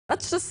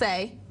Let's just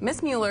say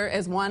Miss Mueller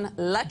is one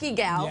lucky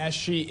gal. Yes,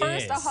 she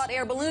First, is. a hot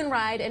air balloon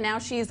ride, and now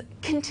she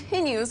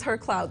continues her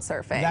cloud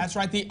surfing. That's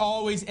right. The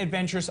always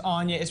adventurous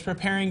Anya is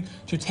preparing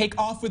to take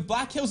off with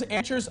Black Hills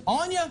Adventures.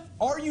 Anya,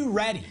 are you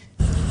ready?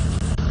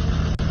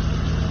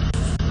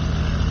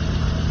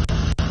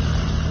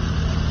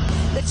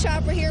 The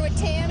chopper here with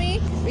Tammy.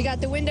 We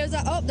got the windows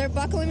up. Oh, they're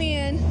buckling me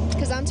in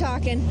because I'm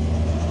talking.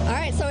 All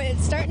right, so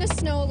it's starting to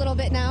snow a little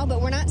bit now,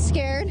 but we're not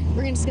scared.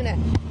 We're just gonna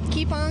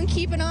keep on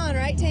keeping on,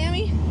 right,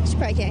 Tammy? She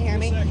probably can't hear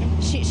me.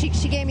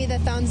 She gave me the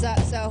thumbs up,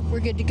 so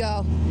we're good to go.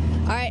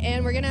 All right,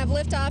 and we're gonna have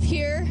liftoff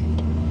here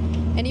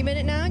any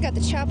minute now. Got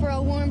the chopper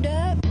all warmed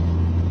up.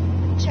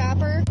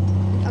 Chopper.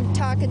 I'm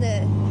talking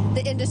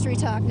the industry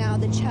talk now.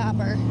 The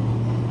chopper.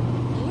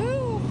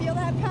 Woo! Feel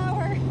that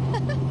power.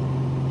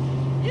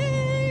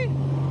 Yay!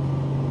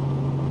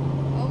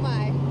 Oh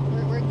my,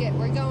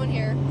 we're going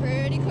here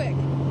pretty quick.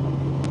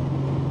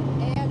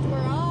 And we're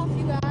off,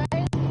 you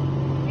guys.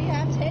 We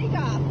have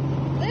takeoff.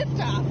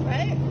 Liftoff,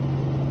 right?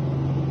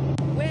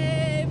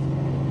 Wave.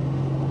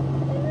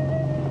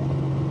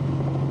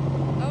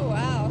 Oh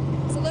wow.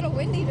 It's a little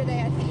windy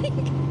today, I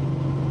think.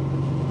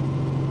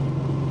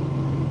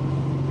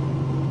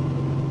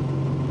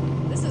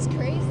 This is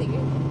crazy.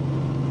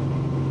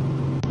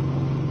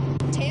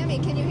 Tammy,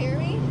 can you hear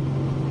me?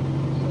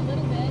 A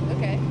little bit.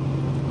 Okay.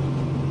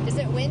 Is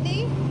it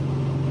windy?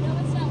 No,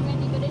 it's not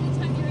windy, but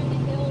anytime you're in the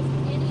hills,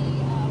 any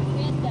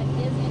wind that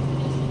is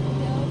introduced in the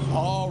hills.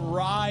 All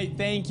right.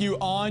 Thank you,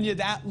 Anya.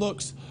 That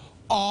looks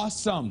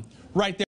awesome right there.